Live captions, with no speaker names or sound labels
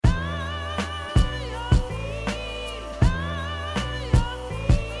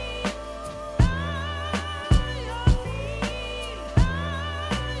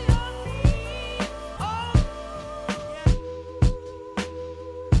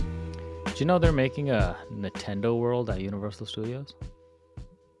Do you know they're making a Nintendo World at Universal Studios?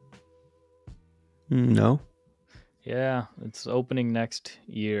 No. Yeah, it's opening next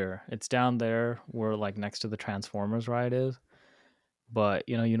year. It's down there where like next to the Transformers ride is. But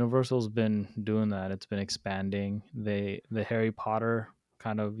Universal's been doing that. It's been expanding. The Harry Potter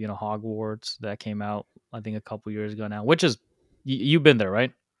kind of Hogwarts that came out I think a couple years ago now, which is you've been there,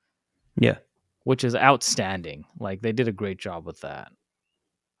 right? Yeah. Which is outstanding. Like they did a great job with that.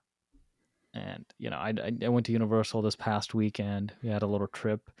 And I went to Universal this past weekend. We had a little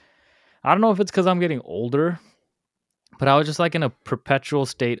trip. I don't know if it's because I'm getting older, but I was just like in a perpetual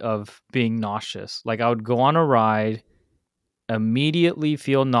state of being nauseous. Like I would go on a ride, immediately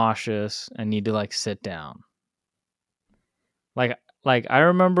feel nauseous, and need to like sit down. Like I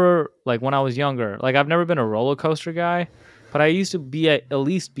remember like when I was younger, like I've never been a roller coaster guy, but I used to be at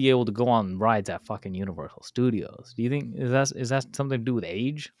least be able to go on rides at fucking Universal Studios. Do you think is that something to do with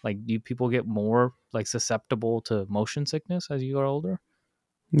age? Like do people get more like susceptible to motion sickness as you are older?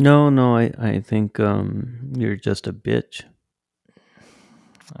 No, I think you're just a bitch.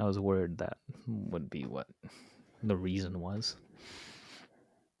 I was worried that would be what the reason was.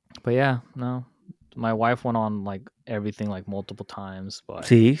 But yeah, no. My wife went on like everything like multiple times, but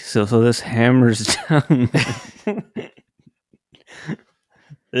See, so this hammers down.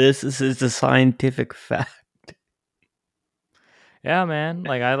 This is a scientific fact. yeah, man.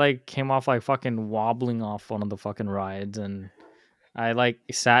 Like I like came off like fucking wobbling off one of the fucking rides and I like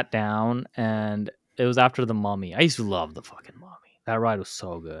sat down and it was after the Mummy. I used to love the fucking Mummy. That ride was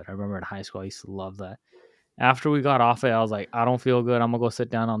so good. I remember in high school I used to love that. After we got off it, I was like, I don't feel good. I'm gonna go sit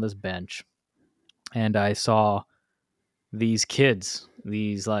down on this bench. And I saw these kids,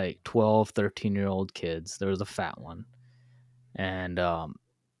 these like 12, 13-year-old kids. There was a fat one. And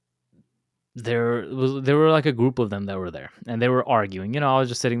there were like a group of them that were there and they were arguing. I was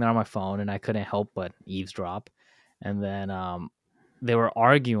just sitting there on my phone and I couldn't help but eavesdrop. And then they were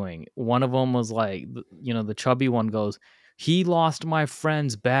arguing. One of them was like, the chubby one goes, he lost my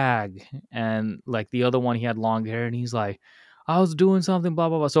friend's bag. And like the other one, he had long hair and he's like, I was doing something, blah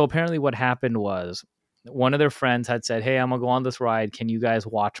blah blah. So apparently what happened was one of their friends had said, hey, I'm gonna go on this ride, can you guys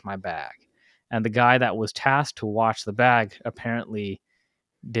watch my bag? And the guy that was tasked to watch the bag apparently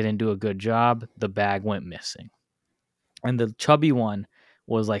didn't do a good job. The bag went missing. And the chubby one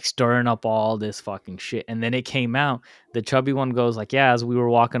was like stirring up all this fucking shit. And then it came out. The chubby one goes like, yeah, as we were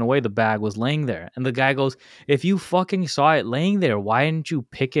walking away, the bag was laying there. And the guy goes, if you fucking saw it laying there, why didn't you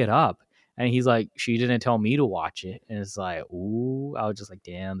pick it up? And he's like, she didn't tell me to watch it. And it's like, ooh, I was just like,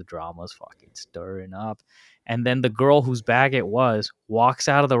 damn, the drama's fucking stirring up. And then the girl whose bag it was walks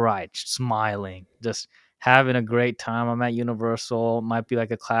out of the ride smiling, just having a great time. I'm at Universal. Might be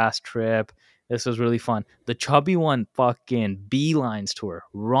like a class trip. This was really fun. The chubby one fucking beelines to her,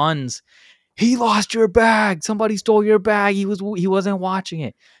 runs. He lost your bag. Somebody stole your bag. He wasn't watching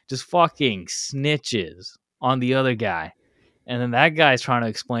it. Just fucking snitches on the other guy. And then that guy's trying to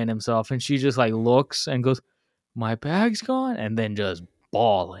explain himself, and she just like looks and goes, "My bag's gone," and then just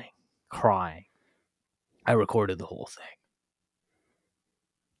bawling, crying. I recorded the whole thing.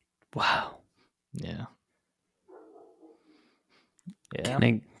 Wow. Yeah. Yeah. Can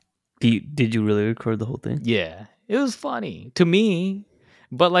I? Did you really record the whole thing? Yeah, it was funny to me,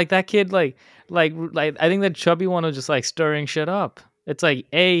 but like that kid, like I think that chubby one was just like stirring shit up. It's like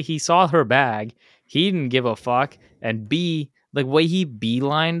A, he saw her bag, he didn't give a fuck, and B, like way he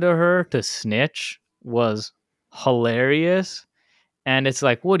beelined to her to snitch was hilarious. And it's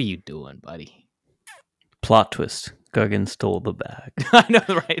like, what are you doing, buddy? Plot twist: Guggen stole the bag. I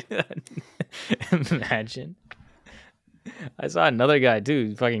know, right? Imagine. I saw another guy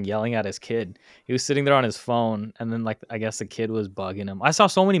too, fucking yelling at his kid. He was sitting there on his phone, and then like I guess the kid was bugging him. I saw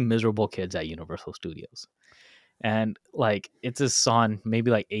so many miserable kids at Universal Studios, and like it's his son, maybe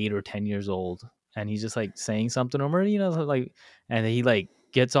like 8 or 10 years old, and he's just like saying something to him, or like, and he like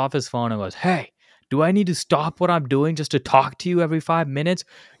gets off his phone and goes, "Hey, do I need to stop what I'm doing just to talk to you every 5 minutes?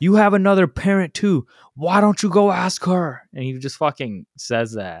 You have another parent too. Why don't you go ask her?" And he just fucking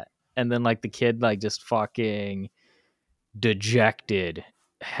says that, and then like the kid like just fucking dejected,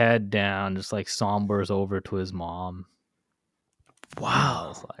 head down, just like sombers over to his mom. I was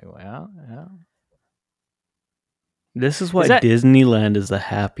Wow. like, well, yeah. This is Is why that Disneyland is the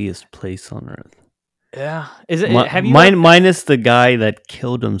happiest place on earth. yeah? Is it? Have you Minus the guy that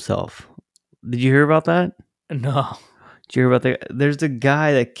killed himself. Did you hear about that? no? Did you hear about that? There's a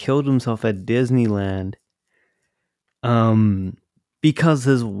guy that killed himself at Disneyland. Um, because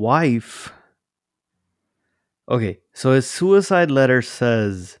his wife. Okay, so his suicide letter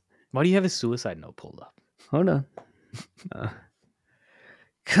says, Why do you have his suicide note pulled up? hold on.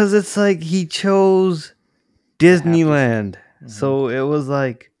 Because it's like he chose The happy Disneyland. Mhm. So it was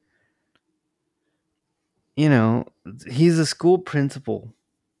like, you know, he's a school principal.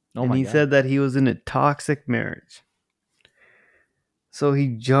 Oh And my he god. said that he was in a toxic marriage. So he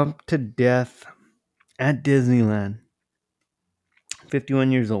jumped to death at Disneyland,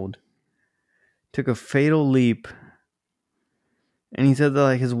 51 years old. Took a fatal leap. And he said that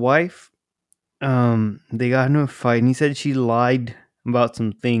like his wife, they got into a fight and he said she lied about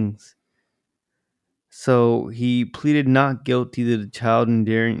some things. So he pleaded not guilty to the child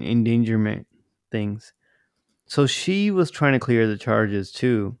endangerment things. So she was trying to clear the charges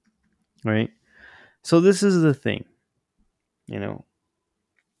too, right? So this is the thing, you know,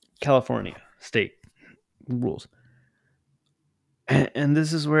 California state rules. And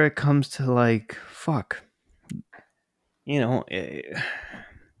this is where it comes to like, fuck, you know,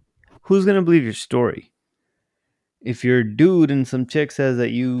 who's going to believe your story? If you're a dude and some chick says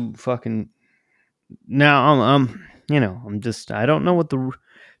that you fucking now you know, I don't know what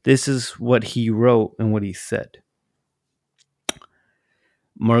this is what he wrote and what he said.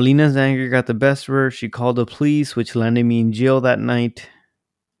 Marlena's anger got the best of her. She called the police, which landed me in jail that night.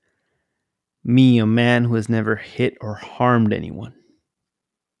 Me, a man who has never hit or harmed anyone.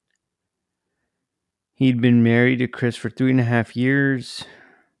 He'd been married to Chris for 3.5 years,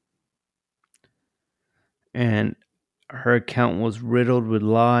 and her account was riddled with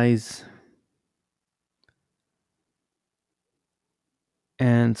lies.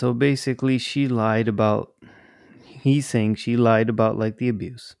 And so basically, he's saying she lied about like the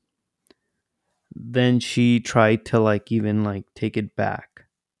abuse. Then she tried to like even like take it back,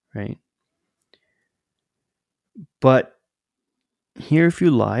 right? But here, if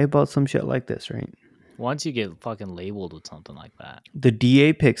you lie about some shit like this, right? Once you get fucking labeled with something like that. The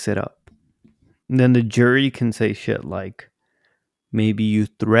DA picks it up. And then the jury can say shit like, maybe you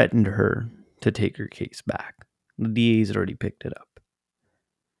threatened her to take her case back. The DA's already picked it up.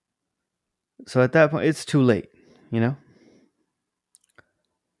 So at that point, it's too late, you know?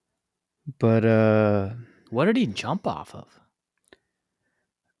 But, What did he jump off of?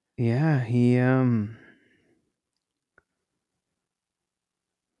 yeah, he,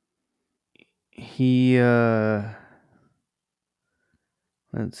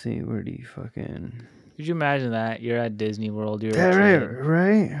 let's see, where do you fucking... Could you imagine that? You're at Disney World, you're a That kid.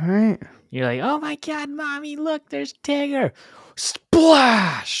 right. You're like, oh my god, mommy, look, there's Tigger.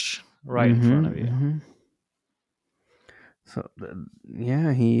 Splash! Right in front of you. Mm-hmm. So,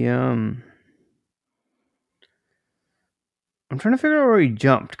 yeah, he, I'm trying to figure out where he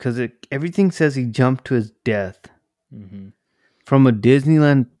jumped, because everything says he jumped to his death Mm-hmm. from a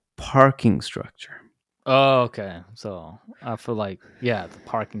Disneyland parking structure. Oh, okay. So I feel like, yeah, the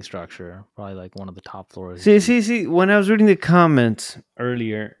parking structure, probably like one of the top floors. See, when I was reading the comments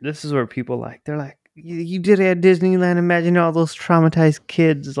earlier, this is where people they're like, you did it at Disneyland, imagine all those traumatized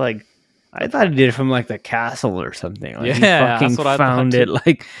kids. Like, I thought he did it from like the castle or something. Like, Yeah, he fucking that's what I thought found too. it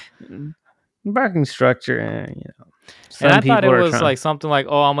like parking structure, you know. And Some I thought people it are was trying. like something like,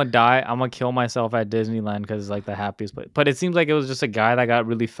 oh, I'm gonna die, I'm gonna kill myself at Disneyland because it's like the happiest place. But it seems like it was just a guy that got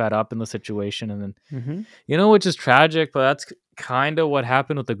really fed up in the situation, and then which is tragic, but that's kind of what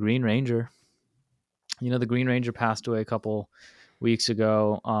happened with the Green Ranger. The Green Ranger passed away a couple weeks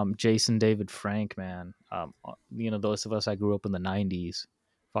ago. Jason David Frank, man. Those of us that grew up in the '90s,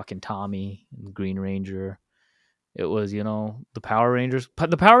 fucking Tommy, and Green Ranger. It was, the Power Rangers.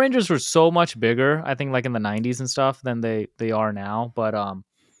 But the Power Rangers were so much bigger, I think, like in the '90s and stuff, than they are now. But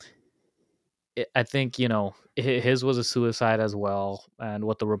I think his was a suicide as well. And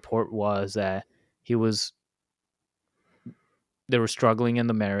what the report was that he was they were struggling in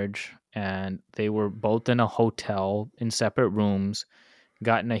the marriage, and they were both in a hotel in separate rooms,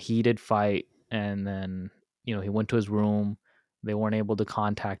 got in a heated fight, and then he went to his room. They weren't able to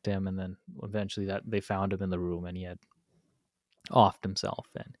contact him, and then eventually that they found him in the room, and he had offed himself.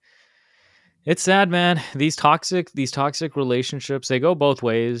 And it's sad, man. These toxic relationships, they go both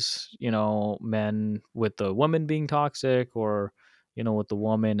ways. Men with the woman being toxic, or with the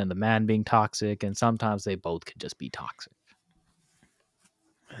woman and the man being toxic, and sometimes they both could just be toxic.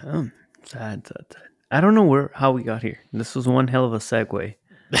 Sad. I don't know how we got here. This was one hell of a segue.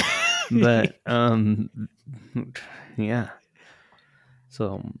 But yeah.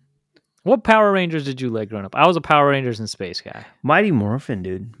 So What Power Rangers did you like growing up? I was a Power Rangers and Space guy. Mighty Morphin,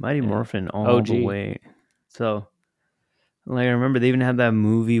 dude. Mighty Yeah. Morphin all the OG. way. So like, I remember they even had that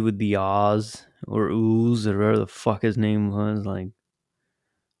movie with the Oz or Ooze or whatever the fuck his name was. Like,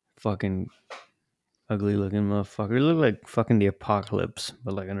 fucking ugly looking motherfucker. It looked like fucking the Apocalypse,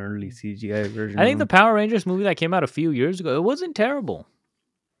 but like an early CGI version I of think the him. Power Rangers movie that came out a few years ago, it wasn't terrible.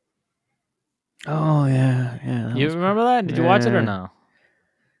 Oh yeah, that You was remember that? Did you watch it or yeah, no?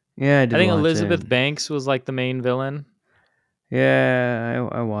 yeah. I I did think watch it. Elizabeth Banks was like the main villain. Yeah,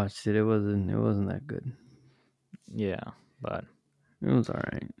 I watched it. It wasn't that good. Yeah, but It was all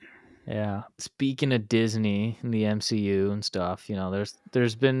right. yeah. Speaking of Disney and the MCU and stuff,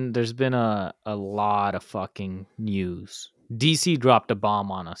 there's been a lot of fucking news. DC dropped a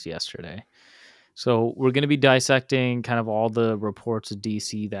bomb on us yesterday. So we're gonna be dissecting kind of all the reports of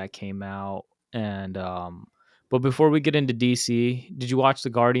DC that came out. And but before we get into DC, did you watch the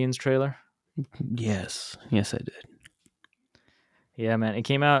Guardians trailer? Yes, I did. Yeah, man. It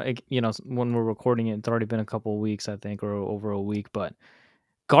came out, when we're recording it, it's already been a couple of weeks, I think, or over a week. But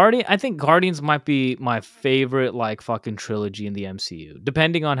I think Guardians might be my favorite, like, fucking trilogy in the MCU,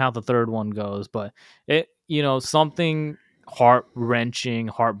 depending on how the third one goes. But something heart wrenching,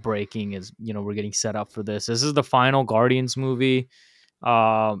 heartbreaking is, we're getting set up for this. This is the final Guardians movie.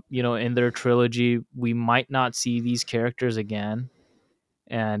 In their trilogy, we might not see these characters again.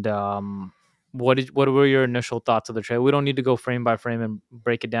 And what were your initial thoughts of the trailer? We don't need to go frame by frame and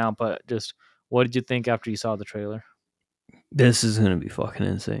break it down, but just what did you think after you saw the trailer? This is gonna be fucking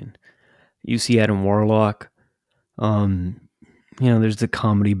insane. You see Adam Warlock. Um, there's the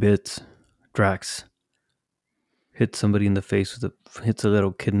comedy bits. Drax hits somebody in the face hits a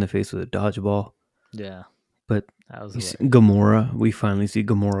little kid in the face with a dodgeball. Yeah, But that was you see hilarious. Gamora. We finally see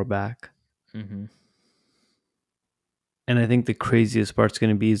Gamora back. Hmm. And I think the craziest part's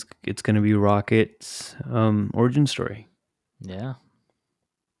going to be it's going to be Rocket's origin story. Yeah,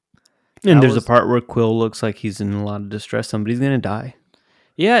 And that there's a was. part where Quill looks like he's in a lot of distress. Somebody's going to die.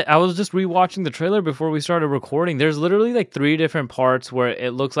 Yeah, I was just rewatching the trailer before we started recording. There's literally like three different parts where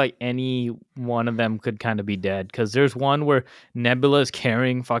it looks like any one of them could kind of be dead. Because there's one where Nebula is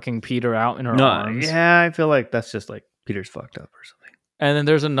carrying fucking Peter out in her No, arms, yeah, I feel like that's just like Peter's fucked up or something. and then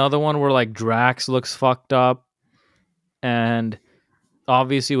there's another one where like Drax looks fucked up, and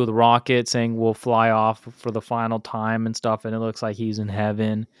obviously with Rocket saying we'll fly off for the final time and stuff, and it looks like he's in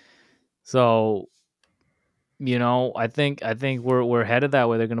heaven. So, I think we're headed that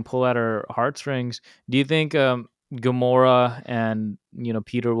way. They're gonna pull at our heartstrings. Do you think Gamora and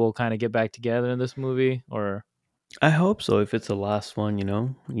Peter will kind of get back together in this movie, or I hope so. If it's the last one,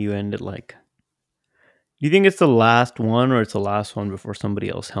 you end it like. Do you think it's the last one or it's the last one before somebody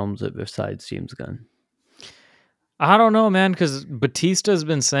else helms it besides James Gunn? I don't know, man? Because Batista's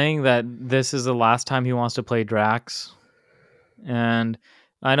been saying that this is the last time he wants to play Drax, and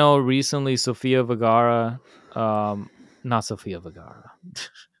I know recently Sofia Vergara, not Sofia Vergara,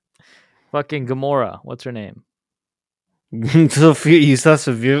 fucking Gamora. What's her name? Sophia, you thought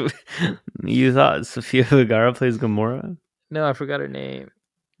Sophia Vergara plays Gamora? No, I forgot her name.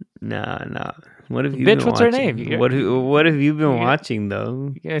 Nah. What have you Bitch, been what's her name? watching? What have you been You're, watching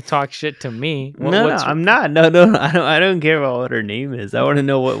though? you're gonna talk shit to me. No, What's I'm not. No, I don't care about what her name is. I want to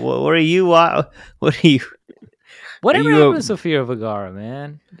know what are you what are whatever happened to you Sofia Vergara,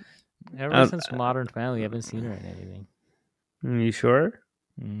 man? Ever uh, since Modern Family, I haven't seen her in anything. you sure?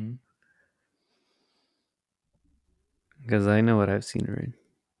 Hmm. Because I know what I've seen her in.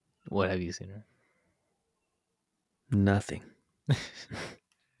 What have you seen her? Nothing.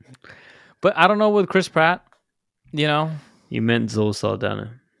 But I don't know with Chris Pratt. You meant Zoe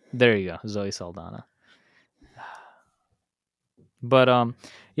Saldana. There you go, Zoe Saldana. But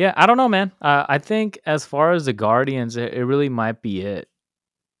yeah, I don't know, man. I think as far as the Guardians, it really might be it.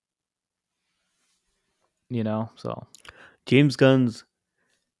 So James Gunn's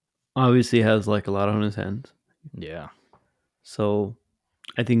obviously has like a lot on his hands. yeah, So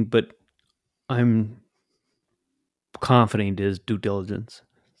I think, but I'm confident in his due diligence.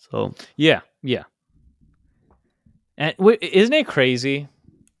 So yeah. And isn't it crazy?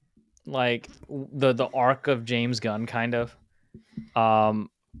 Like the arc of James Gunn, kind of. Um,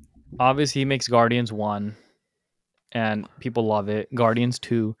 Obviously he makes Guardians 1 and people love it, Guardians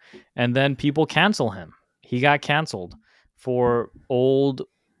 2, and then people cancel him. He got canceled for old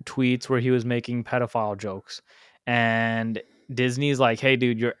tweets where he was making pedophile jokes. And Disney's like, "Hey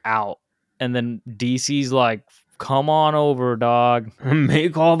dude, you're out." And then DC's like, "Come on over, dog."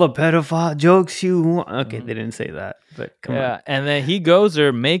 make all the pedophile jokes you want. Okay, Mhm. they didn't say that, but come on. Yeah, and then he goes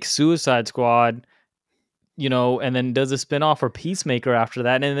there, makes Suicide Squad, and then does a spinoff for Peacemaker after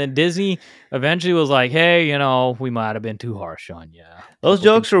that. And then Disney eventually was like, "Hey, we might have been too harsh on you." Those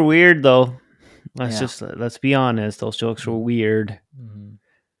jokes were weird, though. Yeah. Let's be honest. Those jokes were weird. Mhm.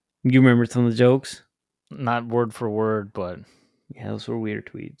 You remember some of the jokes? Not word for word, but Yeah, those were weird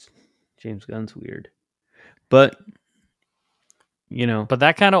tweets. James Gunn's weird, but you know. But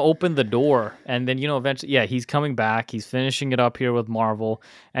that kind of opened the door. And then, eventually, yeah, he's coming back. He's finishing it up here with Marvel.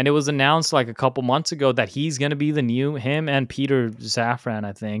 And it was announced like a couple months ago that he's going to be him and Peter Safran,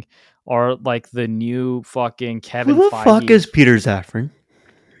 I think, are like the new fucking Kevin Who the Feige. fuck is Peter Safran?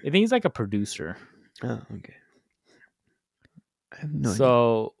 I think he's like a producer. Oh, okay. I have no idea.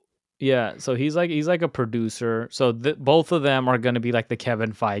 So yeah, so he's like a producer. So both of them are going to be like the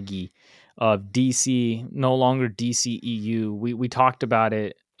Kevin Feige of DC, no longer DCEU. We talked about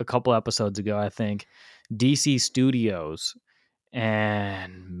it a couple episodes ago, I think. DC Studios,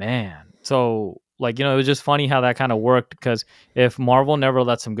 and man, so like it was just funny how that kind of worked, because if Marvel never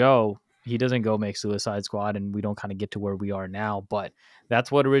lets him go, he doesn't go make Suicide Squad, and we don't kind of get to where we are now. But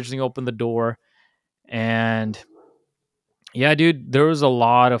that's what originally opened the door, and yeah, dude, there was a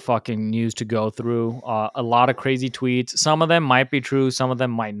lot of fucking news to go through. A lot of crazy tweets. Some of them might be true, some of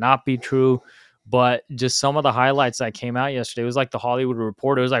them might not be true. But just some of the highlights that came out yesterday, it was like the Hollywood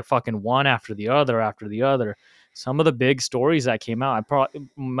Reporter. It was like fucking one after the other after the other. Some of the big stories that came out, probably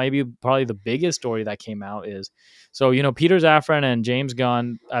the biggest story that came out is, so Peter Safran and James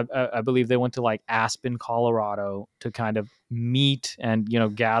Gunn, I believe they went to like Aspen, Colorado, to kind of meet and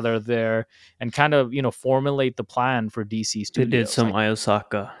gather there and kind of formulate the plan for DC They did Studios. some like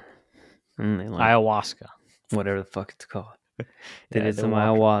ayahuasca, and they ayahuasca, whatever the fuck it's called. They Yeah, did some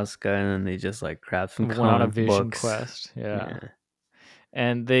ayahuasca, and then they just like grabbed some went on a comic vision books. quest. Yeah.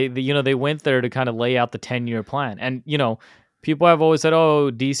 And they went there to kind of lay out the 10-year plan. And people have always said,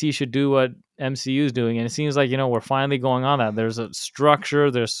 oh, DC should do what MCU is doing, and it seems like we're finally going on that. There's a structure,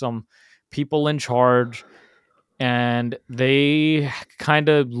 there's some people in charge, and they kind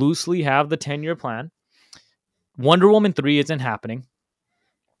of loosely have the 10-year plan. Wonder Woman 3 isn't happening.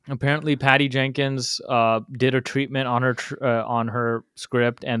 Apparently, Patty Jenkins did a treatment on her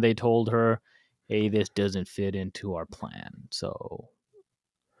script, and they told her, "Hey, this doesn't fit into our plan." So,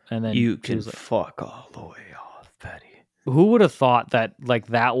 and then You she can was like, fuck all the way off, Patty. "Who would have thought that like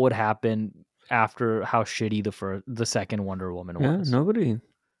that would happen after how shitty the second Wonder Woman was?" Nobody.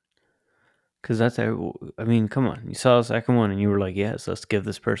 Because I mean, come on. You saw the second one, and you were like, "Yes, let's give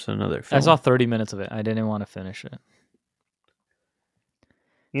this person another film." I saw 30 minutes of it. I didn't want to finish it,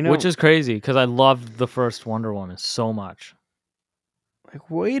 which is crazy because I loved the first Wonder Woman so much. like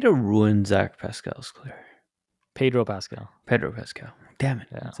way to ruin Zach Pascal's career. Pedro Pascal. Damn it.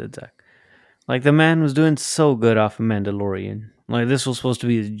 Yeah. I said Zach. Like the man was doing so good off of Mandalorian. Like this was supposed to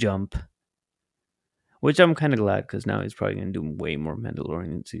be his jump. Which I'm kind of glad, because now he's probably going to do way more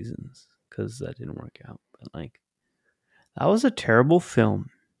Mandalorian seasons, because that didn't work out. But like, that was a terrible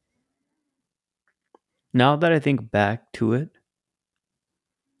film. Now that I think back to it,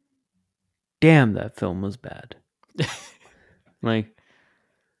 damn, that film was bad. It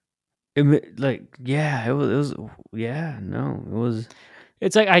was.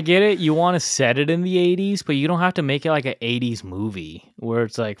 It's like, I get it. You want to set it in the 80s, but you don't have to make it like an 80s movie where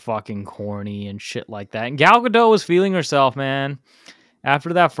it's like fucking corny and shit like that. And Gal Gadot was feeling herself, man.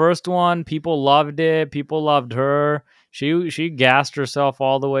 After that first one, people loved it. People loved her. She gassed herself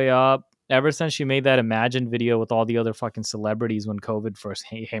all the way up. Ever since she made that Imagine video with all the other fucking celebrities when COVID first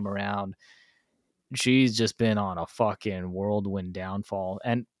came around, she's just been on a fucking whirlwind downfall.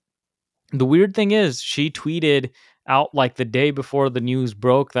 And the weird thing is, she tweeted out like the day before the news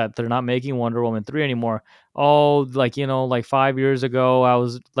broke that they're not making Wonder Woman 3 anymore. Oh, like, like 5 years ago, I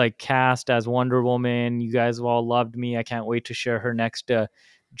was like cast as Wonder Woman. You guys have all loved me. I can't wait to share her next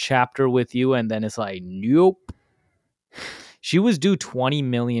chapter with you. And then it's like, nope. She was due $20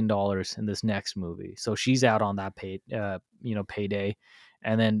 million in this next movie. So she's out on that payday.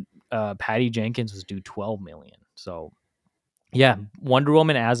 And then Patty Jenkins was due $12 million. So yeah, Wonder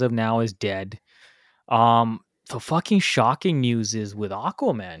Woman as of now is dead. The fucking shocking news is with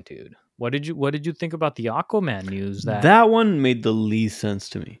Aquaman, dude. What did you think about the Aquaman news? That one made the least sense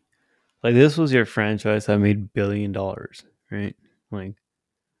to me. Like, this was your franchise that made $1 billion, right? Like,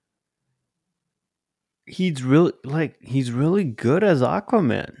 he's really good as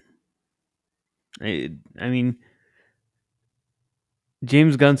Aquaman. I mean,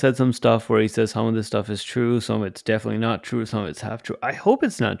 James Gunn said some stuff where he says some of this stuff is true, some of it's definitely not true, some of it's half true. I hope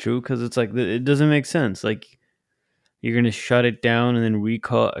it's not true, because it's like, it doesn't make sense. Like, you're gonna shut it down and then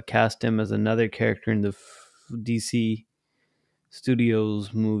recast him as another character in the DC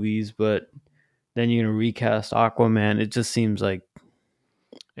Studios movies, but then you're gonna recast Aquaman. It just seems like,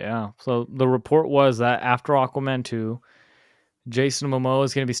 yeah. So the report was that after Aquaman 2, Jason Momoa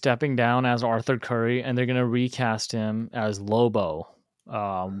is going to be stepping down as Arthur Curry, and they're going to recast him as Lobo,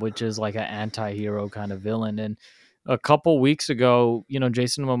 which is like an anti-hero kind of villain. And a couple weeks ago,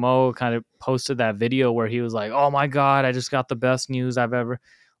 Jason Momoa kind of posted that video where he was like, "Oh my god, I just got the best news I've ever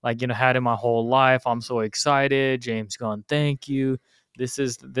had in my whole life. I'm so excited. James Gunn, thank you. This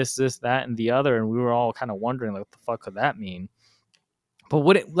is this, that, and the other." And we were all kind of wondering, like, what the fuck could that mean? But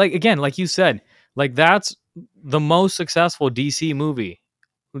what it, like, again, like you said, like, that's the most successful DC movie.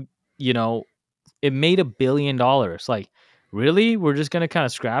 You know, it made $1 billion. Like, really? We're just gonna kind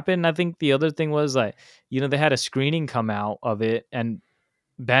of scrap it? And I think the other thing was like, they had a screening come out of it, and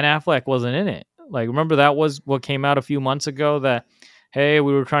Ben Affleck wasn't in it. Like, remember that was what came out a few months ago, that, hey,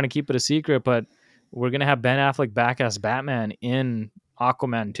 we were trying to keep it a secret, but we're gonna have Ben Affleck back as Batman in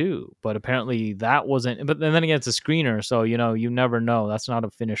Aquaman 2. But apparently that wasn't. But then again, it's a screener, so you never know. That's not a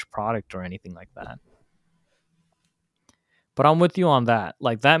finished product or anything like that. But I'm with you on that.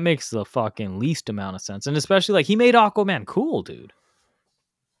 Like, that makes the fucking least amount of sense. And especially, like, he made Aquaman cool, dude.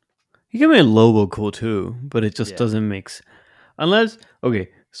 He can make Lobo cool too, but it just Yeah. doesn't unless okay.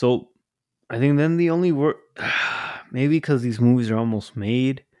 So I think then the only word maybe because these movies are almost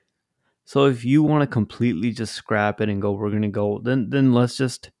made. So if you want to completely just scrap it and go, we're gonna go, then let's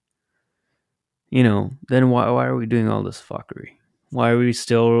just then why are we doing all this fuckery? Why are we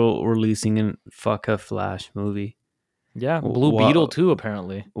still releasing a Flash movie? Yeah. Blue Why Beetle, too,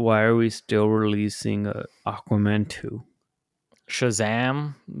 apparently. why are we still releasing a Aquaman 2?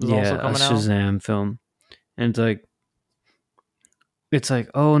 Shazam is Yeah, also a coming out. Shazam film. And it's like,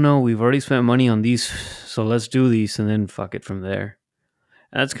 oh no, we've already spent money on these, so let's do these and then fuck it from there.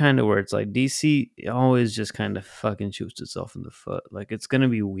 And that's kind of where it's like DC always just kind of fucking shoots itself in the foot. Like, it's gonna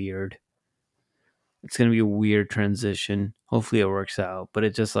be weird. It's gonna be a weird transition. Hopefully it works out, but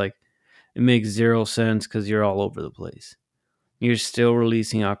it just like it makes zero sense because you're all over the place. You're still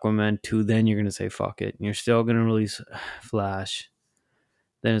releasing Aquaman 2, then you're gonna say fuck it. You're still gonna release Flash.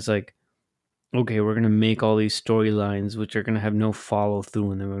 Then it's like, okay, we're gonna make all these storylines which are gonna have no follow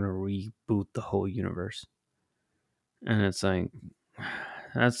through, and then we're gonna reboot the whole universe. And it's like,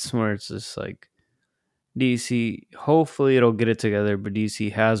 that's where it's just like DC. Hopefully, it'll get it together, but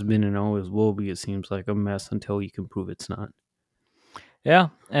DC has been and always will be. It seems like a mess until you can prove it's not. Yeah.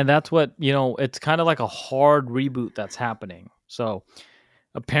 And that's what, it's kind of like a hard reboot that's happening. So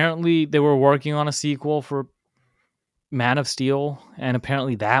apparently they were working on a sequel for Man of Steel, and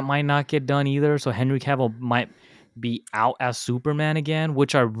apparently that might not get done either. So Henry Cavill might be out as Superman again,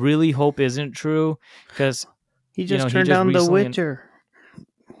 which I really hope isn't true, because He just he turned just down The recently. Witcher.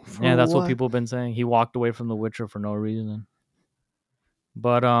 Yeah, For that's what what? people have been saying. He walked away from The Witcher for no reason.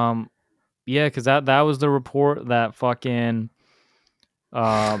 But yeah, because that was the report that fucking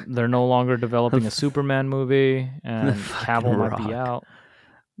they're no longer developing a Superman movie, The and fucking Cavill might be Rock. out.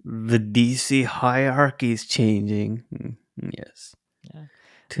 The DC hierarchy is changing. Yes. Yeah.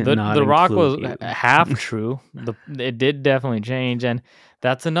 To not The Rock include was you. half true. It did definitely change, and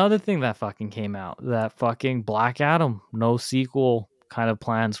that's another thing that fucking came out. That fucking Black Adam, no sequel kind of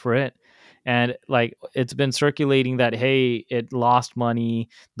plans for it. And like, it's been circulating that, hey, it lost money.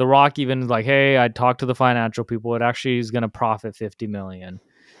 The Rock even is like, hey, I talked to the financial people. It actually is going to profit 50 million.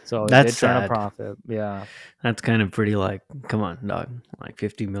 So it That's did turn a sad. profit. Yeah. That's kind of pretty like, come on, dog. Like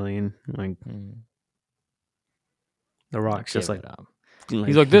 50 million. Like Mm. The Like, Rock's just give like it up.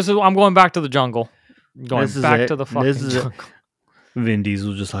 He's like like, I'm going back to the jungle. Going this is back to it. the This fucking is it. jungle. Vin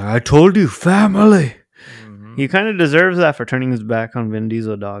Diesel just like, I told you, family. Hmm. He kind of deserves that for turning his back on Vin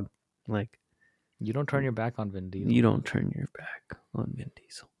Diesel, dog. Like, You don't turn your back on Vin you Diesel. don't turn your back on Vin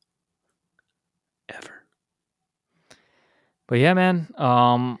Diesel. Ever. But yeah, man.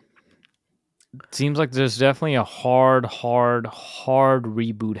 Seems like there's definitely a hard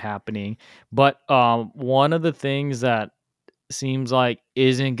reboot happening. But one of the things that seems like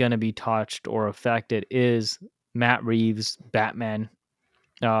isn't gonna be touched or affected is Matt Reeves' Batman.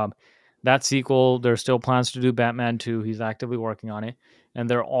 Um, that sequel, there's still plans to do Batman 2. He's actively working on it. And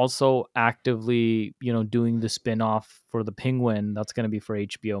they're also actively, doing the spin-off for the Penguin. That's gonna be for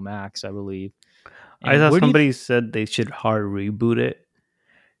HBO Max, I believe. I And thought where do you somebody said they should hard reboot it,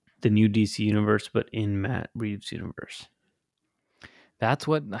 the new DC universe, but in Matt Reeves' universe. That's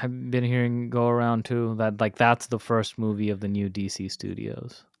what I've been hearing go around too. That, like, that's the first movie of the new DC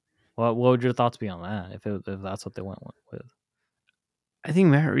studios. What would your thoughts be on that if that's what they went with? I think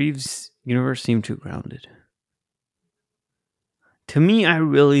Matt Reeves' universe seemed too grounded. To me, I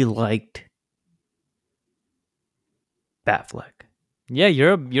really liked Batfleck. Yeah,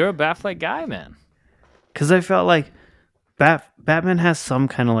 you're a Batfleck guy, man. Because I felt like Batman has some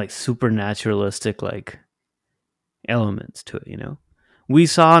kind of like supernaturalistic like elements to it. We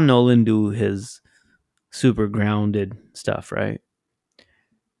saw Nolan do his super grounded stuff, right?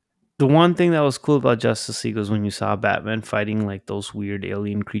 the one thing that was cool about Justice League was when you saw Batman fighting like those weird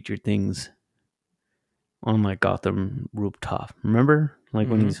alien creature things on like Gotham rooftop. Remember, like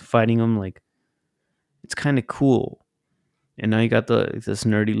when he's fighting them, like it's kind of cool. And now you got this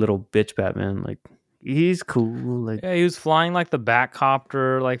nerdy little bitch Batman. Like he's cool. Like Yeah, he was flying like the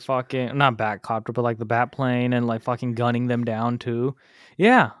Batcopter, like fucking not Batcopter, but like the Bat plane, and like fucking gunning them down too.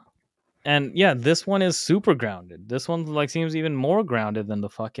 Yeah, and yeah, this one is super grounded. This one like seems even more grounded than the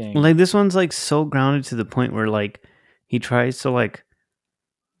fucking. this one's like so grounded to the point where like he tries to like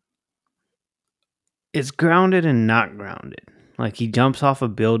it's grounded and not grounded. Like he jumps off a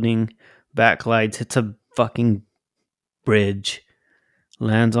building, backlides, hits a fucking bridge,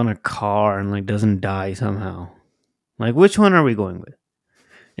 lands on a car, and like doesn't die somehow. Like which one are we going with?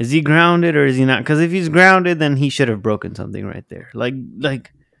 Is he grounded or is he not? Because if he's grounded, then he should have broken something right there. Like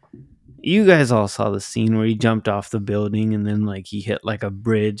you guys all saw the scene where he jumped off the building and then like he hit like a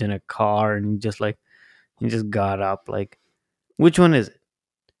bridge and a car and he just got up. Like which one is it?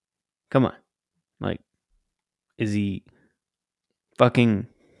 Come on. Like is he fucking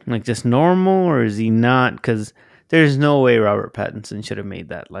like just normal or is he not? Because there's no way Robert Pattinson should have made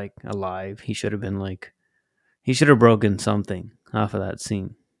that like alive. He should have been like he should have broken something off of that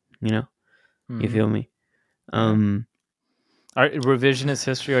scene. You know? You feel me? Revisionist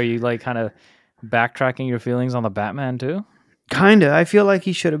history? Are you like kind of backtracking your feelings on the Batman too? Kinda. I feel like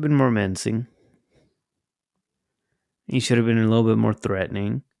he should have been more menacing. He should have been a little bit more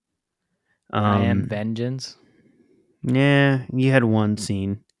threatening. I am vengeance. Yeah, you had one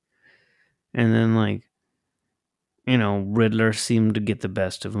scene. And then like Riddler seemed to get the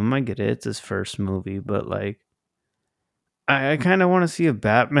best of him. I get it. It's his first movie, but like I kind of want to see a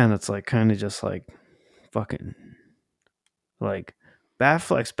Batman that's like kind of just like fucking like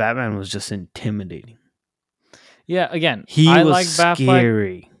Batfleck's Batman was just intimidating. Yeah, again, He I was like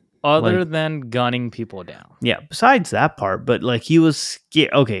scary. Batfleck other Like- than gunning people down. Yeah, besides that part, but like he was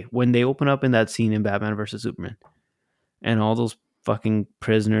scared. Okay, when they open up in that scene in Batman versus Superman, and all those fucking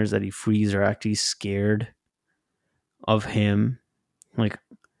prisoners that he frees are actually scared of him, like,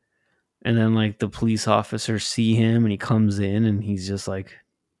 and then like the police officers see him and he comes in and he's just like,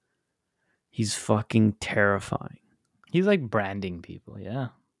 he's fucking terrifying. He's like branding people. Yeah.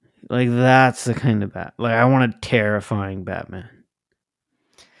 Like that's the kind of like I want a terrifying Batman.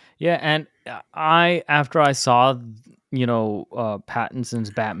 Yeah, and after I saw, Pattinson's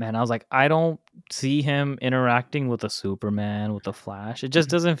Batman, I was like, I don't see him interacting with a Superman, with a Flash. It just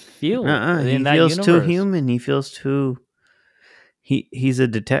doesn't feel He in that feels universe. too human. He feels too. He's a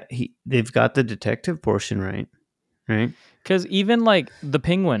they've got the detective portion right. Because even like the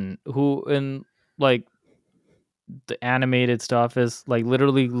Penguin, who in like the animated stuff is like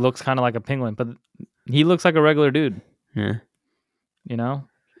literally looks kind of like a penguin, but he looks like a regular dude. Yeah. You know,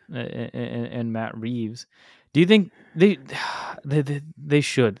 and Matt Reeves. Do you think they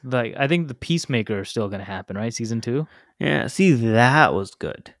should like? I think the Peacemaker is still going to happen, right? Season 2. Yeah. See, that was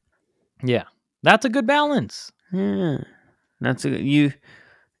good. Yeah, that's a good balance. Yeah. That's a you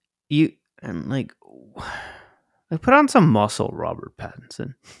and like put on some muscle, Robert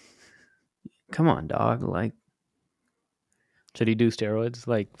Pattinson. Come on, dog. Like, should he do steroids?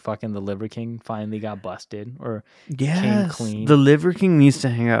 Like fucking the Liver King finally got busted, or came clean. The Liver King needs to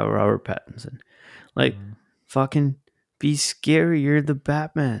hang out with Robert Pattinson. Like, fucking be scary. You're the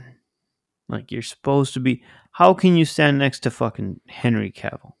Batman. Like, you're supposed to be. How can you stand next to fucking Henry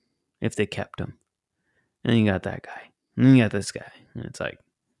Cavill if they kept him? And then you got that guy. And then you got this guy. And it's like,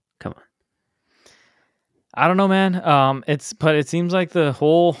 come on. I don't know, man. But it seems like the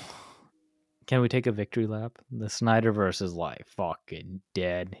whole. Can we take a victory lap? The Snyderverse is like fucking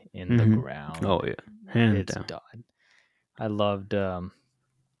dead in the ground. Oh yeah, hands down. Done. I loved the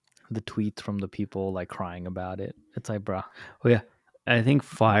tweets from the people like crying about it. It's like, bruh. Oh yeah, I think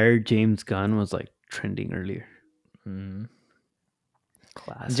Fire James Gunn was like trending earlier.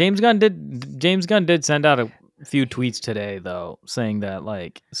 Classic. James Gunn did send out a few tweets today though, saying that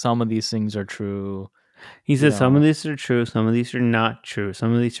like some of these things are true. He said some of these are true, some of these are not true,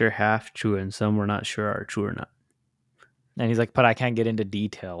 some of these are half true, and some we're not sure are true or not. And he's like, but I can't get into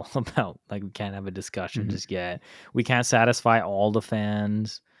detail about, like, we can't have a discussion just yet. We can't satisfy all the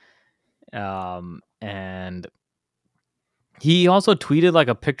fans. And he also tweeted like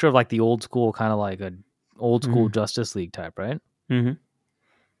a picture of like the old school, kind of like a old school Justice League type, right? Mm-hmm.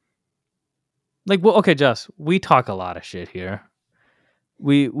 Like, well, okay, Jess, we talk a lot of shit here.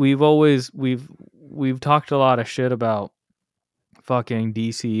 We've talked a lot of shit about fucking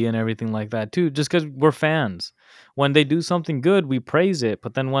DC and everything like that too, just because we're fans. When they do something good, we praise it,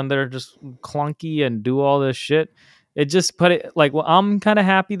 but then when they're just clunky and do all this shit, it just put it like, well, I'm kind of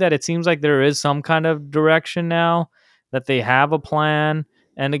happy that it seems like there is some kind of direction now, that they have a plan.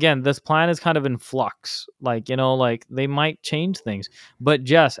 And again, this plan is kind of in flux. Like, like they might change things. But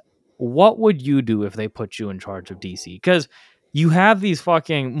Jess, what would you do if they put you in charge of DC? Because you have these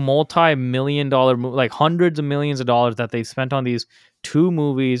fucking multi-million dollar, like hundreds of millions of dollars that they've spent on these 2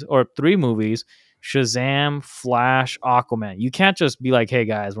 movies or 3 movies: Shazam, Flash, Aquaman. You can't just be like, hey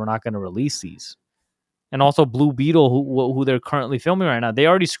guys, we're not going to release these. And also Blue Beetle, who they're currently filming right now. They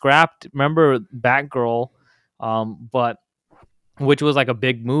already scrapped, remember, Batgirl, but which was like a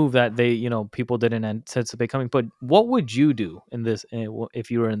big move that they, people didn't anticipate coming. But what would you do in this,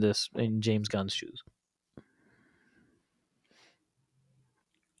 if you were in James Gunn's shoes?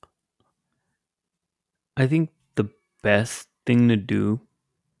 I think the best thing to do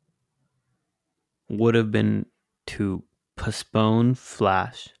would have been to postpone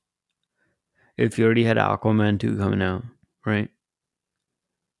Flash. If you already had Aquaman 2 coming out, right?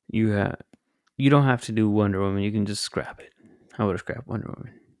 You don't have to do Wonder Woman. You can just scrap it. I would have scrapped Wonder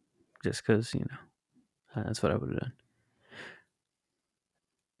Woman just because that's what I would have done.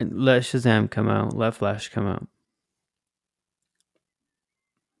 And let Shazam come out. Let Flash come out.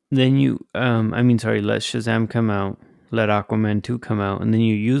 Then let Shazam come out. Let Aquaman 2 come out, and then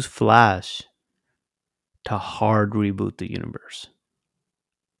you use Flash to hard reboot the universe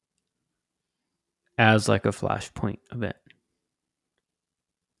as like a Flashpoint event.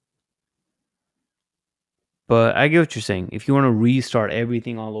 But I get what you're saying. If you want to restart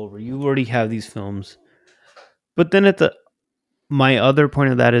everything all over, you already have these films. But then my other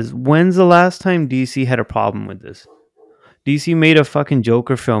point of that is, when's the last time DC had a problem with this? DC made a fucking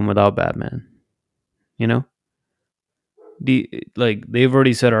Joker film without Batman. You know? They've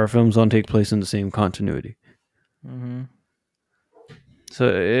already said our films don't take place in the same continuity. Mm-hmm. So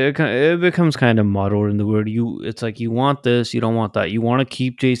it becomes kind of muddled in the word. It's like you want this, you don't want that. You want to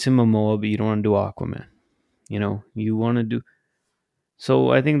keep Jason Momoa, but you don't want to do Aquaman. You want to do.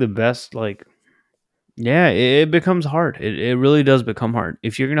 So I think the best, it becomes hard. It really does become hard.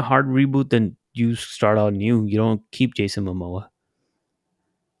 If you're gonna hard reboot, then you start out new. You don't keep Jason Momoa.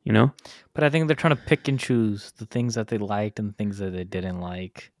 But I think they're trying to pick and choose the things that they liked and the things that they didn't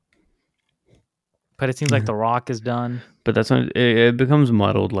like. But it seems like The Rock is done. But that's when it becomes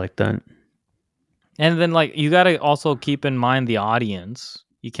muddled like that. And then, you got to also keep in mind the audience.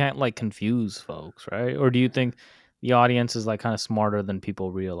 You can't, confuse folks, right? Or do you think the audience is, kind of smarter than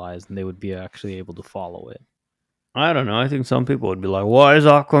people realize and they would be actually able to follow it? I don't know. I think some people would be like, why is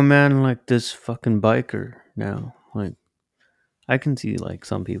Aquaman like this fucking biker now? Like, I can see,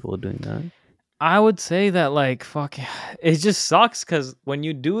 some people doing that. I would say that, fuck, it just sucks because when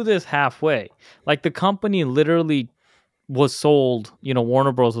you do this halfway, the company literally was sold,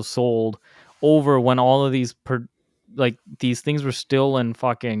 Warner Bros. Was sold over when all of these these things were still in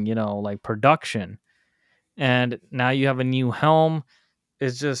fucking, production. And now you have a new helm.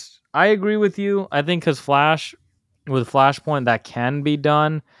 It's just, I agree with you. I think because with Flashpoint, that can be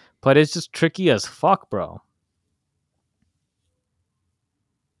done, but it's just tricky as fuck, bro.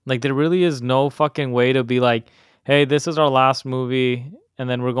 There really is no fucking way to be like, hey, this is our last movie, and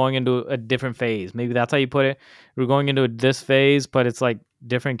then we're going into a different phase. Maybe that's how you put it. We're going into this phase, but it's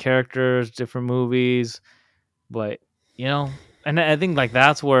different characters, different movies. But, and I think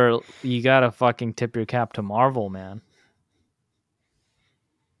that's where you gotta fucking tip your cap to Marvel, man.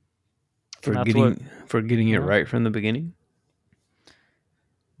 For getting it right from the beginning.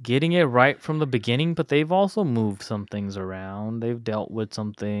 Getting it right from the beginning, but they've also moved some things around. They've dealt with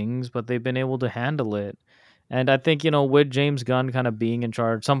some things, but they've been able to handle it. And I think, with James Gunn kind of being in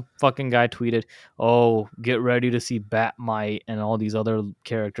charge, some fucking guy tweeted, oh, get ready to see Batmite and all these other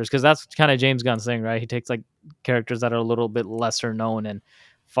characters. Because that's kind of James Gunn's thing, right? He takes characters that are a little bit lesser known and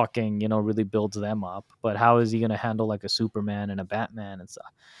fucking, really builds them up. But how is he going to handle a Superman and a Batman and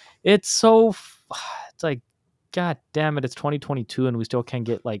stuff? It's so, it's God damn it, it's 2022 and we still can't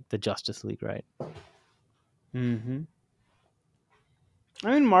get the Justice League right. Mm-hmm.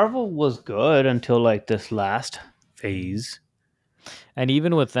 I mean, Marvel was good until this last phase. And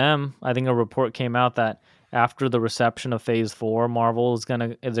even with them, I think a report came out that after the reception of Phase 4, Marvel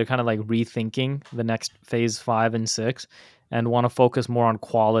they're kind of rethinking the next Phase 5 and 6 and want to focus more on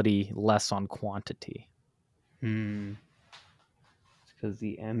quality, less on quantity. It's because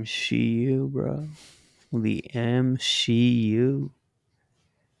the MCU, bro. The MCU.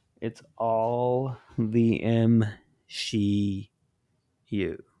 It's all the MCU.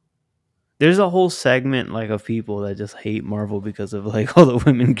 There's a whole segment of people that just hate Marvel because of all the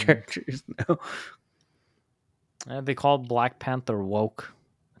women characters now. They call Black Panther woke.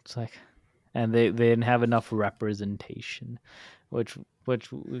 It's and they didn't have enough representation, which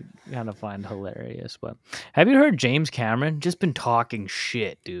we kind of find hilarious. But have you heard James Cameron just been talking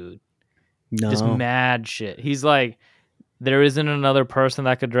shit, dude? Just No. mad shit. He's like, there isn't another person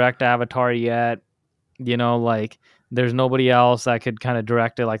that could direct Avatar yet. You know, like there's nobody else that could kind of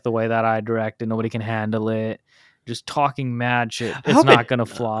direct it like the way that I direct it. Nobody can handle it. Just talking mad shit. I It's hope not it. gonna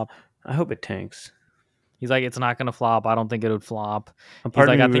flop. I hope it tanks. He's like, it's not gonna flop. I don't think it would flop. A He's part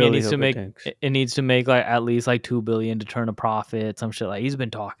of like, me I think really hope it tanks. it needs to make like at least like 2 billion to turn a profit. Some shit like he's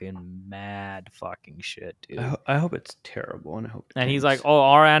been talking mad fucking shit, dude. I hope it's terrible, and I hope. It And he's tanks. like, oh,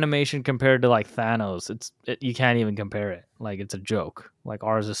 our animation compared to like Thanos, you can't even compare it. Like it's a joke. Like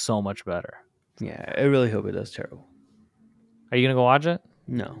ours is so much better. Yeah, I really hope it does terrible. Are you gonna go watch it?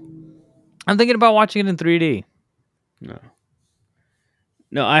 No, I'm thinking about watching it in 3D.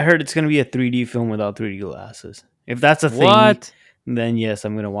 no. I heard it's gonna be a 3D film without 3D glasses. If that's a thing, What? then yes,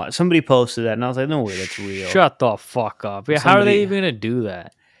 I'm gonna watch. Somebody posted that, and I was like, no way, that's real. Shut the fuck up. Yeah, how are they even gonna do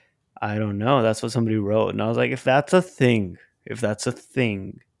that? I don't know. That's what somebody wrote, and I was like, if that's a thing,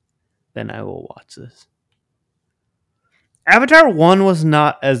 then I will watch this. Avatar 1 was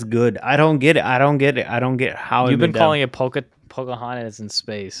not as good. I don't get it. I don't get how You've been calling it Pocahontas in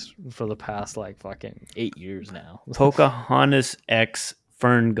space for the past like fucking 8 years now. Pocahontas X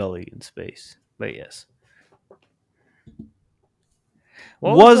Fern Gully in space. But yes.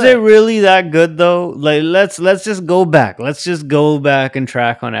 What Was that? it really that good though? Like let's just go back. Let's just go back and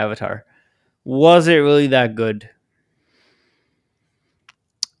track on Avatar. Was it really that good?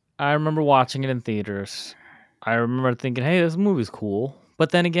 I remember watching it in theaters. I remember thinking, "Hey, this movie's cool."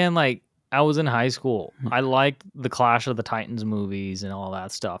 But then again, like I was in high school. I liked the Clash of the Titans movies and all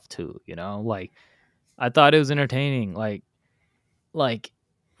that stuff too, you know? Like I thought it was entertaining. Like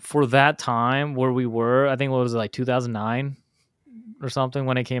for that time where we were, I think what was it, like 2009 or something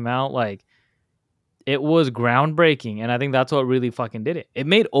when it came out, like it was groundbreaking, and I think that's what really fucking did it. It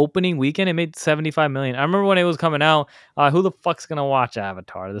made opening weekend, it made 75 million. I remember when it was coming out, who the fuck's gonna watch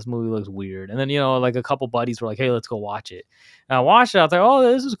Avatar? This movie looks weird. And then, you know, like a couple buddies were like, hey, let's go watch it. And I watched it, I was like,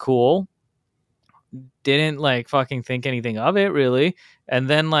 oh, this is cool. Didn't like fucking think anything of it really. And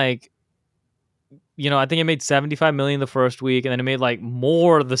then like, you know, I think it made 75 million the first week, and then it made like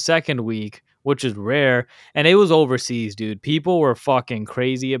more the second week, which is rare. And it was overseas, dude. People were fucking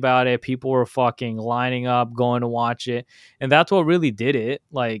crazy about it. People were fucking lining up, going to watch it. And that's what really did it.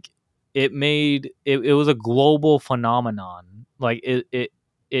 Like it made it was a global phenomenon. Like it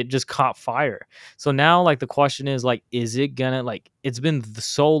just caught fire. So now like the question is like, is it gonna, like, it's been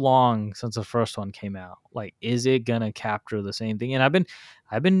so long since the first one came out. Like, is it gonna capture the same thing? And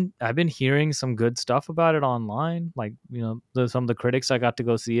I've been hearing some good stuff about it online. Like, you know, some of the critics, I got to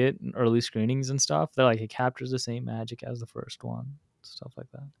go see it in early screenings and stuff. They're like, it captures the same magic as the first one, stuff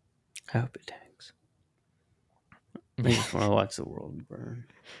like that. I hope it tanks. I just want to watch the world burn.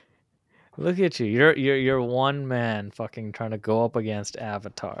 Look at you. You're one man fucking trying to go up against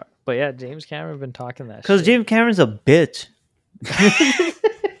Avatar. But yeah, James Cameron been talking that shit. Because James Cameron's a bitch.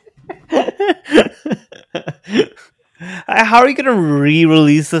 How are you gonna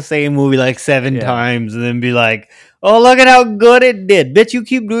re-release the same movie like 7 times and then be like, oh, look at how good it did? Bitch, you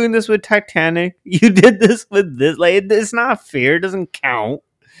keep doing this with Titanic. You did this with this. Like, it's not fair. It doesn't count.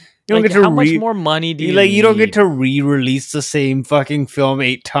 You don't like, get to how much more money do you like? need? You don't get to re-release the same fucking film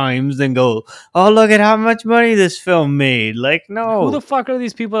 8 times and go, oh, look at how much money this film made. Like, no. Who the fuck are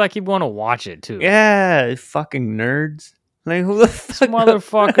these people that keep wanting to watch it too? Yeah, fucking nerds. Like, who the fuck? This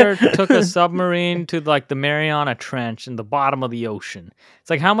motherfucker took a submarine to like the Mariana Trench in the bottom of the ocean.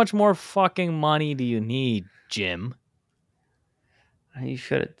 It's like, how much more fucking money do you need, Jim? They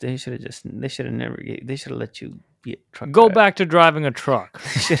should have let you be a truck Go driver. back to driving a truck.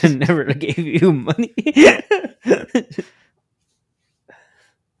 They should have never gave you money.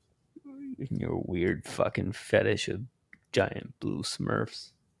 Your weird fucking fetish of giant blue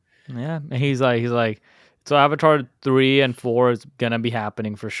Smurfs. Yeah, and he's like, so Avatar 3 and 4 is gonna be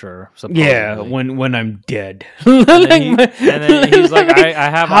happening for sure. Supposedly. Yeah, when I'm dead. And then he's like, I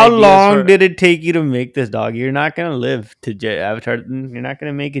have. How long did it take you to make this, dog? You're not gonna live to Avatar. You're not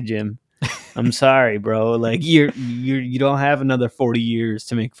gonna make it, Jim. I'm sorry, bro. Like you don't have another 40 years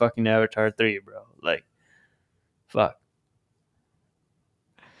to make fucking Avatar 3, bro. Like, fuck.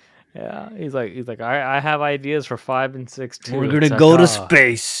 Yeah, he's like, I have ideas for 5 and 6 too. We're gonna go to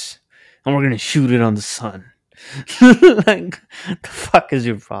space and we're gonna shoot it on the sun. Like, the fuck is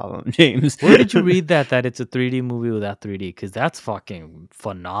your problem, James? Where did you read that it's a 3D movie without 3D? Because that's fucking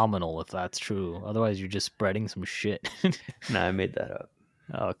phenomenal if that's true. Otherwise, you're just spreading some shit. Nah, I made that up.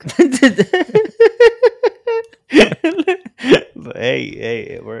 Okay. But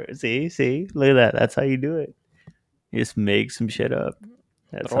Hey, see, look at that. That's how you do it. You just make some shit up.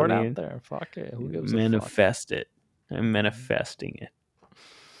 That's Throw how it out you there. Fuck it. Who gives a fuck? manifest it. I'm manifesting it.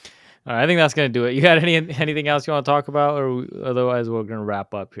 All right, I think that's gonna do it. You got anything else you want to talk about, or otherwise we're gonna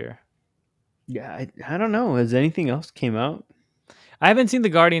wrap up here? Yeah, I don't know. Has anything else came out? I haven't seen the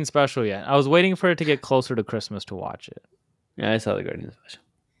Guardian special yet. I was waiting for it to get closer to Christmas to watch it. Yeah, I saw the Guardians special.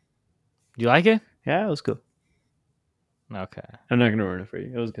 Do you like it? Yeah, it was cool. Okay. I'm not gonna ruin it for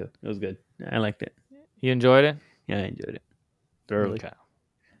you. It was good. It was good. I liked it. You enjoyed it? Yeah, I enjoyed it thoroughly. Okay.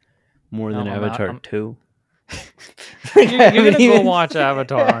 More than Avatar 2. You're gonna go watch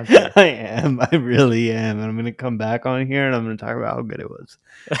Avatar, aren't you? I am. I really am. And I'm gonna come back on here and I'm gonna talk about how good it was.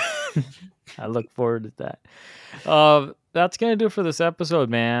 I look forward to that. That's gonna do it for this episode,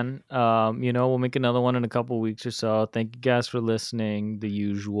 man. We'll make another one in a couple weeks or so. Thank you guys for listening. The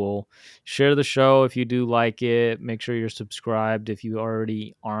usual. Share the show if you do like it. Make sure you're subscribed if you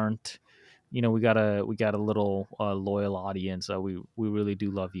already aren't. We got a little loyal audience. We really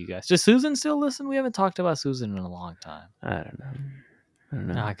do love you guys. Does Susan still listen? We haven't talked about Susan in a long time. I don't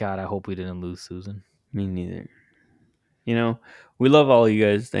know. Oh God, I hope we didn't lose Susan. Me neither. We love all you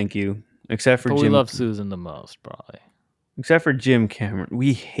guys. Thank you. Except for But Jim. we love Susan the most, probably. Except for Jim Cameron.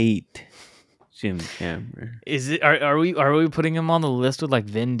 We hate Jim Cameron. Is it? Are we putting him on the list with like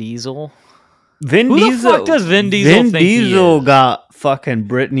Vin Diesel? Who the fuck does Vin Diesel Vin think he Diesel is? got fucking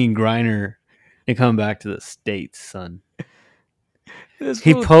Brittany Griner to come back to the States, son.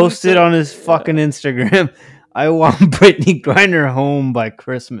 He posted on his fucking Instagram, I want Brittany Griner home by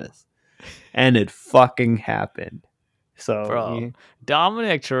Christmas. And it fucking happened. So, bro,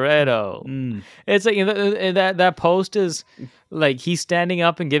 Dominic Toretto. It's like that post is like he's standing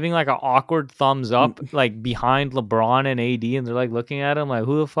up and giving like an awkward thumbs up, like behind LeBron and AD, and they're like looking at him like,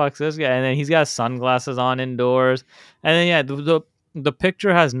 "Who the fuck's this guy?" And then he's got sunglasses on indoors, and then the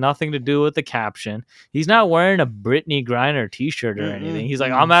picture has nothing to do with the caption. He's not wearing a Brittany Griner t-shirt or anything. He's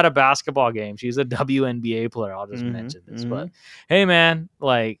like, "I'm at a basketball game. She's a WNBA player." I'll just mention this, but hey, man,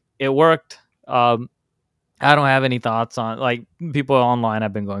 like it worked. I don't have any thoughts on like people online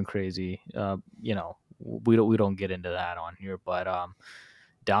have been going crazy. We don't get into that on here, but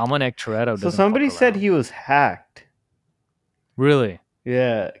Dominic Toretto. So somebody said he was hacked. Really?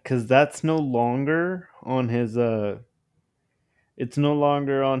 Yeah, because that's no longer on his. It's no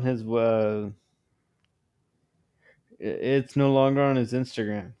longer on his. It's no longer on his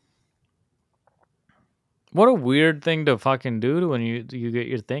Instagram. What a weird thing to fucking do to when you get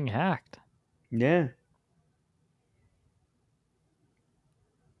your thing hacked. Yeah.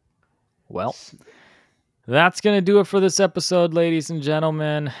 Well, that's gonna do it for this episode, ladies and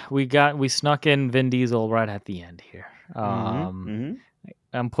gentlemen. We snuck in Vin Diesel right at the end here. I'm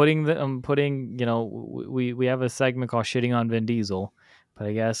putting we have a segment called "Shitting on Vin Diesel," but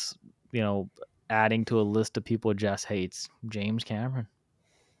I guess adding to a list of people Jess hates James Cameron.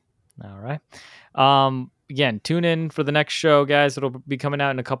 All right. Again, tune in for the next show, guys. It'll be coming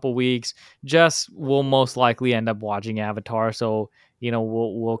out in a couple weeks. Jess will most likely end up watching Avatar, so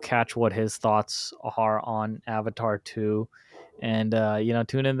we'll catch what his thoughts are on Avatar 2. And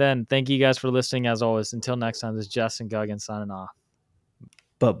tune in then. Thank you guys for listening as always. Until next time, this is Jess and Guggen signing off.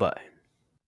 Bye-bye.